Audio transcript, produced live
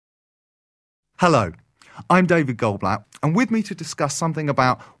Hello, I'm David Goldblatt, and with me to discuss something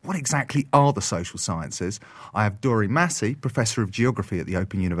about what exactly are the social sciences, I have Doreen Massey, Professor of Geography at the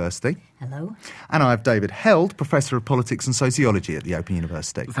Open University. Hello. And I have David Held, Professor of Politics and Sociology at the Open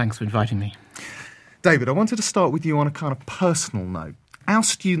University. Thanks for inviting me. David, I wanted to start with you on a kind of personal note. Our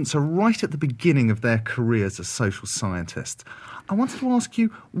students are right at the beginning of their careers as social scientists. I wanted to ask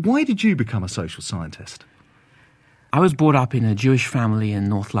you, why did you become a social scientist? I was brought up in a Jewish family in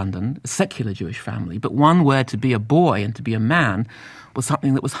North London, a secular Jewish family, but one where to be a boy and to be a man was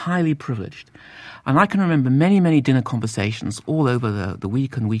something that was highly privileged. And I can remember many, many dinner conversations all over the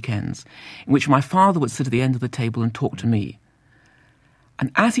week and weekends in which my father would sit at the end of the table and talk to me.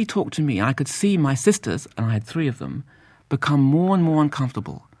 And as he talked to me, I could see my sisters, and I had 3 of them, become more and more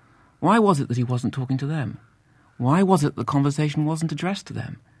uncomfortable. Why was it that he wasn't talking to them? Why was it the conversation wasn't addressed to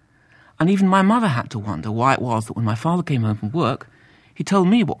them? And even my mother had to wonder why it was that when my father came home from work, he told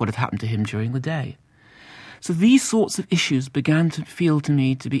me what would have happened to him during the day. So these sorts of issues began to feel to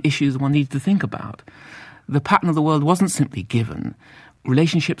me to be issues one needed to think about. The pattern of the world wasn't simply given.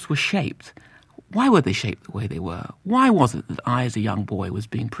 Relationships were shaped. Why were they shaped the way they were? Why was it that I, as a young boy, was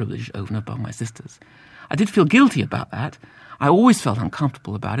being privileged over and above my sisters? I did feel guilty about that. I always felt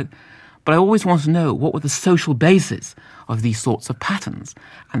uncomfortable about it. But I always wanted to know what were the social bases of these sorts of patterns.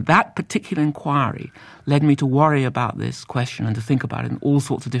 And that particular inquiry led me to worry about this question and to think about it in all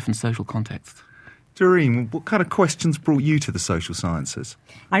sorts of different social contexts. Doreen, what kind of questions brought you to the social sciences?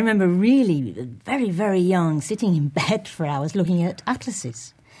 I remember really very, very young, sitting in bed for hours looking at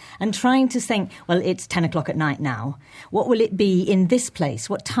atlases and trying to think, well, it's 10 o'clock at night now. What will it be in this place?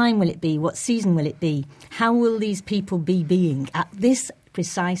 What time will it be? What season will it be? How will these people be being at this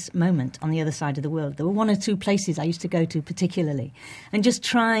precise moment on the other side of the world? There were 1 or 2 places I used to go to particularly, and just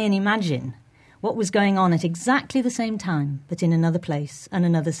try and imagine what was going on at exactly the same time, but in another place and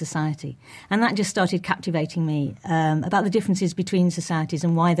another society. And that just started captivating me about the differences between societies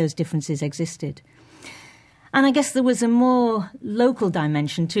and why those differences existed. And I guess there was a more local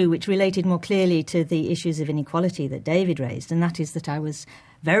dimension too, which related more clearly to the issues of inequality that David raised, and that is that I was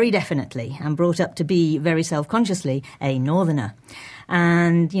very definitely, and brought up to be very self-consciously, a northerner.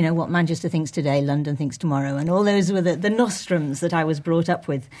 And, you know, what Manchester thinks today, London thinks tomorrow, and all those were the nostrums that I was brought up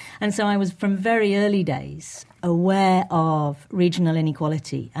with. And so I was, from very early days, aware of regional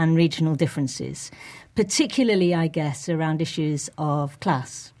inequality and regional differences, particularly, I guess, around issues of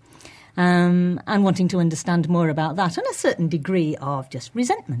class. And wanting to understand more about that, and a certain degree of just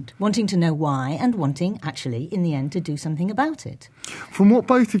resentment, wanting to know why and wanting, actually, in the end, to do something about it. From what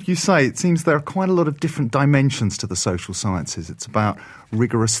both of you say, it seems there are quite a lot of different dimensions to the social sciences. It's about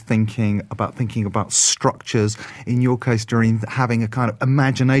rigorous thinking about structures. In your case, Doreen, having a kind of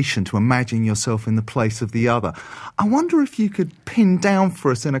imagination to imagine yourself in the place of the other. I wonder if you could pin down for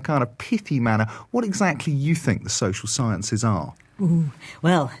us in a kind of pithy manner what exactly you think the social sciences are. Ooh,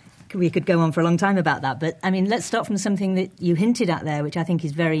 well, we could go on for a long time about that, but I mean, let's start from something that you hinted at there, which I think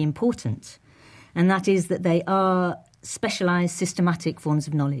is very important, and that is that they are specialised, systematic forms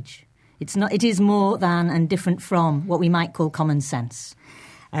of knowledge. It is more than and different from what we might call common sense.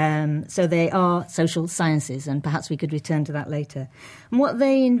 So they are social sciences, and perhaps we could return to that later. And what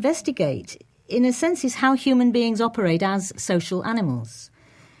they investigate, in a sense, is how human beings operate as social animals.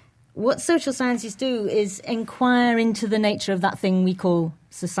 What social sciences do is inquire into the nature of that thing we call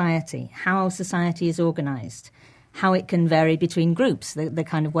society, how society is organised, how it can vary between groups, the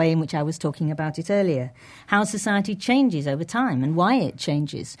kind of way in which I was talking about it earlier, how society changes over time and why it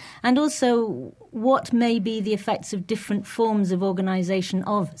changes, and also what may be the effects of different forms of organisation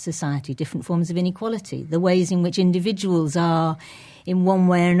of society, different forms of inequality, the ways in which individuals are in one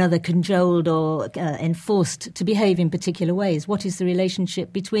way or another cajoled or enforced to behave in particular ways. What is the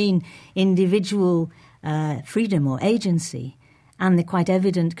relationship between individual freedom or agency and the quite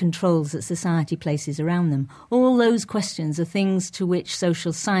evident controls that society places around them? All those questions are things to which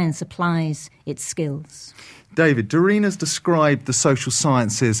social science applies its skills. David, Doreen has described the social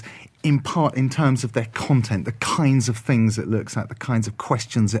sciences in part in terms of their content, the kinds of things it looks at, the kinds of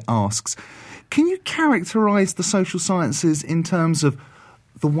questions it asks. Can you characterise the social sciences in terms of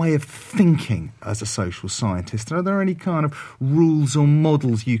the way of thinking as a social scientist? Are there any kind of rules or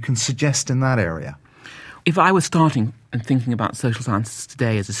models you can suggest in that area? If I was starting and thinking about social sciences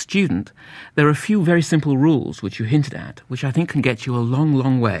today as a student, there are a few very simple rules which you hinted at, which I think can get you a long,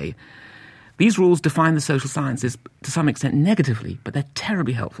 long way. These rules define the social sciences to some extent negatively, but they're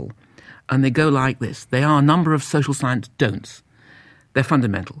terribly helpful. And they go like this. They are a number of social science don'ts. They're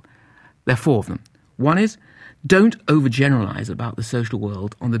fundamental. There are 4 of them. One is, don't overgeneralize about the social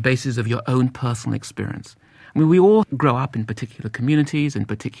world on the basis of your own personal experience. I mean, we all grow up in particular communities, in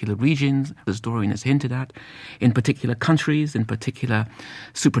particular regions, as Doreen has hinted at, in particular countries, in particular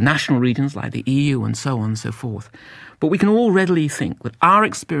supranational regions like the EU and so on and so forth. But we can all readily think that our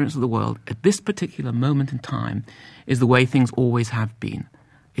experience of the world at this particular moment in time is the way things always have been.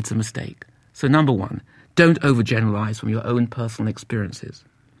 It's a mistake. So number one, don't overgeneralize from your own personal experiences.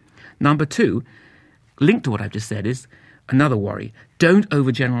 Number two, linked to what I've just said, is another worry. Don't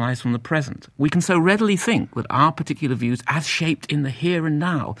overgeneralize from the present. We can so readily think that our particular views, as shaped in the here and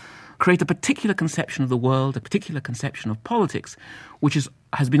now, create a particular conception of the world, a particular conception of politics, which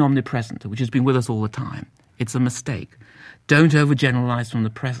has been omnipresent, which has been with us all the time. It's a mistake. Don't overgeneralize from the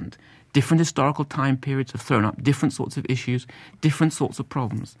present. Different historical time periods have thrown up different sorts of issues, different sorts of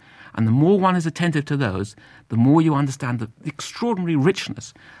problems. And the more one is attentive to those, the more you understand the extraordinary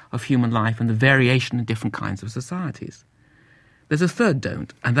richness of human life and the variation in different kinds of societies. There's a third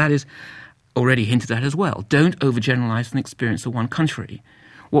don't, and that is already hinted at as well. Don't overgeneralize from the experience of one country.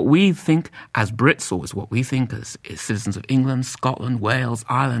 What we think as Brits, or as what we think as citizens of England, Scotland, Wales,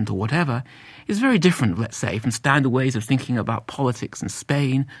 Ireland, or whatever, is very different, let's say, from standard ways of thinking about politics in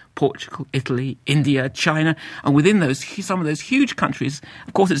Spain, Portugal, Italy, India, China, and within those, some of those huge countries,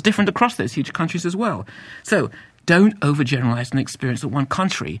 of course, it's different across those huge countries as well. So don't overgeneralize from the experience of one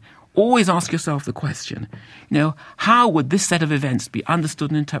country. Always ask yourself the question, how would this set of events be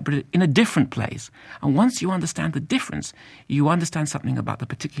understood and interpreted in a different place? And once you understand the difference, you understand something about the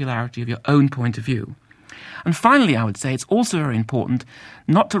particularity of your own point of view. And finally, I would say it's also very important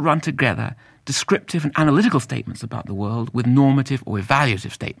not to run together descriptive and analytical statements about the world with normative or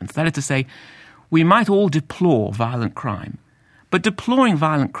evaluative statements. That is to say, we might all deplore violent crime, but deploring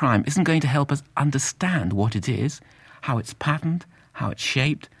violent crime isn't going to help us understand what it is, how it's patterned, how it's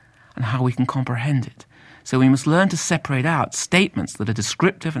shaped, and how we can comprehend it. So we must learn to separate out statements that are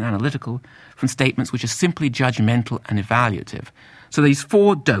descriptive and analytical from statements which are simply judgmental and evaluative. So these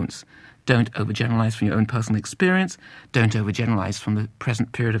four don'ts. Don't overgeneralize from your own personal experience. Don't overgeneralize from the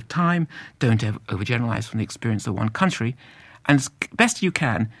present period of time. Don't overgeneralize from the experience of one country. And as best you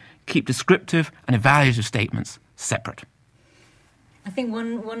can, keep descriptive and evaluative statements separate. I think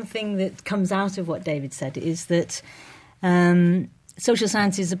one thing that comes out of what David said is that social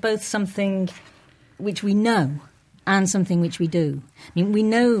sciences are both something which we know and something which we do. I mean, we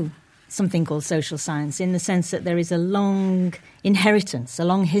know something called social science in the sense that there is a long inheritance, a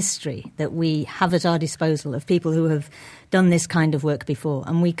long history that we have at our disposal of people who have done this kind of work before.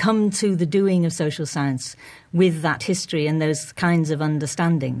 And we come to the doing of social science with that history and those kinds of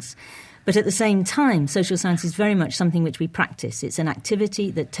understandings. But at the same time, social science is very much something which we practice. It's an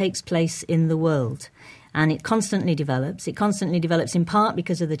activity that takes place in the world. And it constantly develops. It constantly develops in part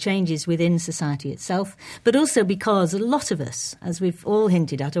because of the changes within society itself, but also because a lot of us, as we've all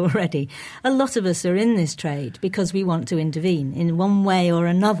hinted at already, a lot of us are in this trade because we want to intervene in one way or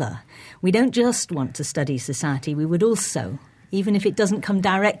another. We don't just want to study society. We would also, even if it doesn't come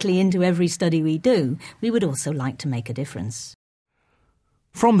directly into every study we do, we would also like to make a difference.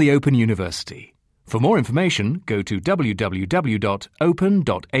 From the Open University. For more information, go to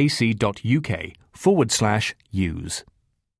www.open.ac.uk/use.